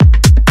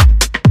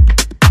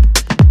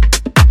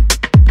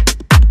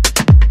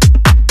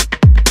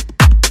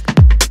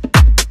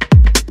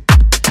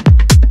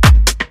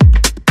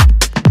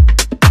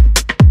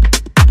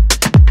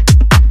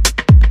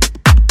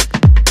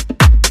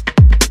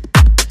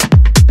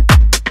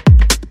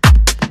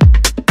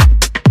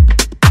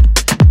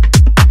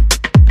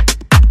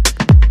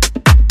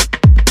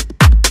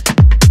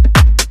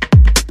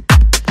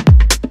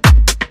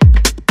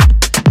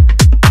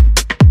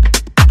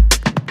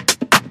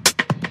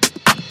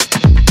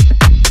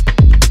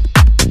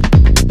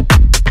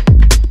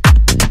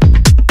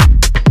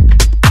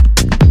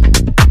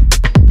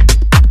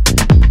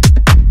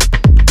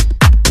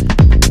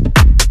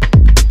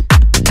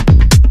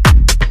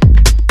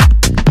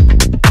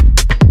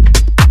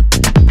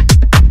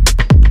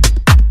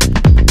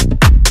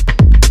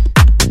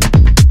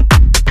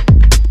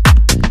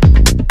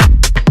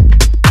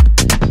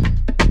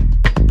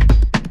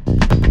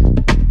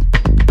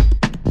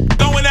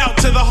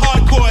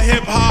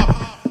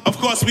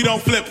we don't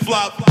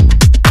flip-flop.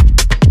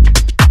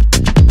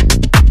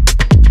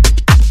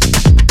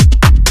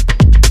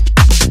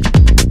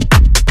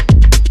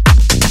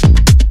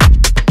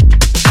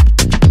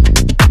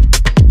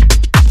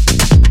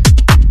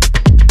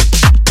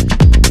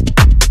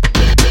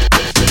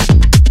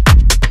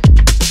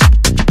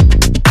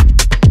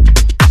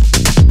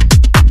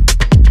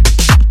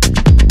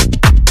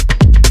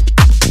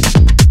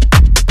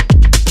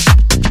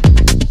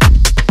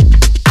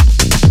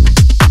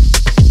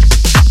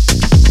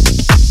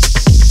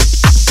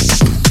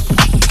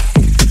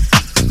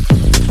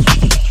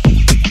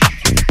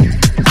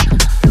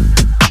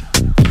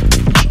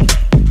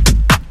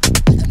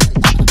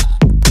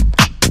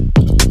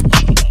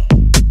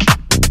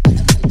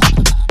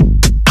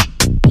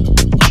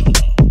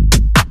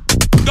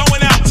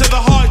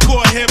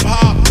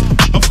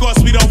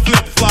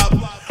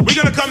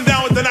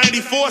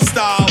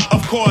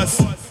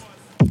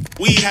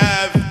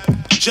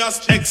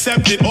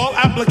 Accepted all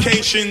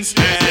applications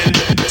and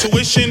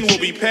tuition will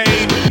be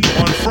paid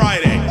on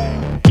Friday.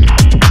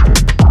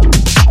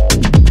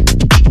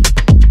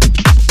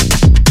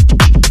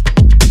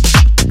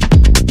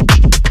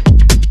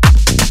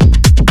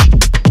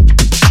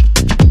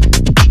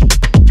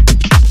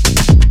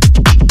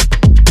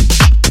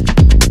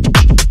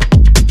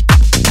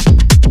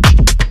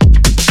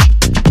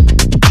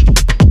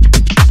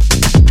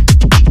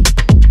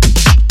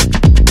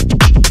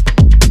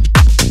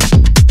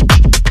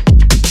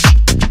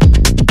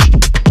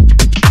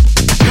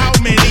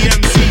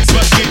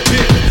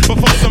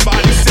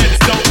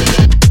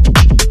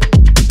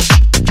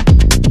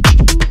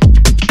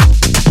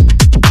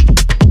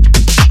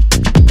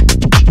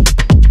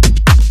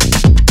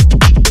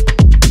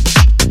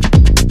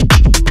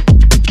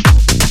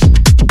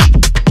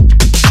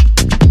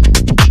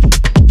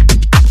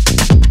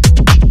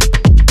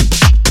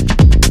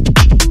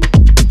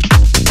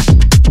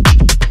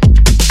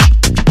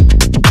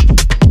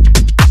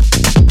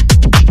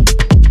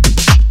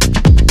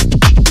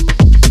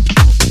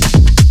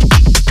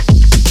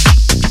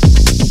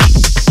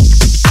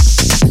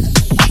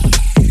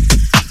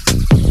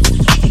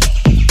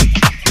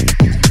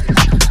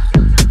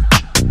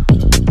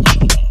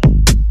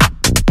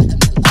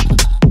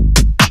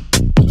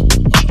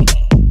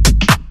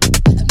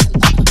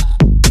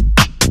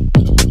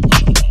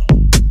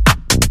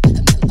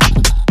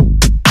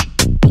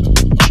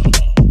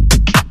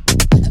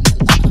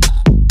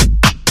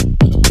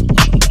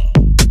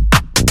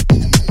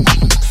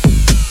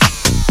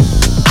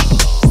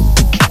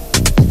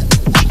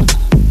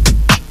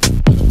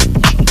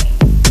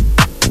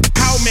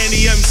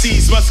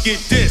 Get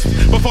this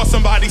before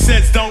somebody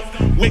says don't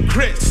with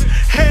Chris.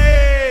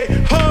 Hey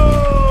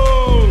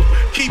ho,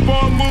 keep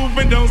on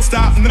moving, don't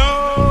stop. Nobody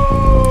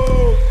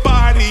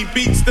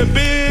beats the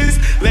biz.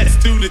 Let's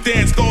do the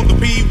dance called the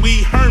Pee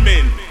Wee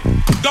Herman.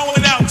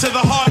 Going out to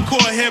the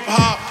hardcore hip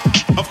hop.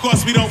 Of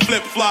course we don't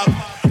flip flop.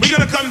 We're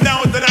gonna come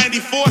down with the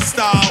 '94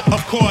 style.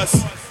 Of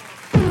course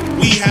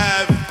we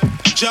have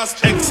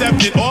just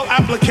accepted all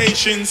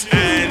applications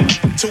and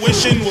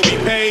tuition will be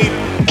paid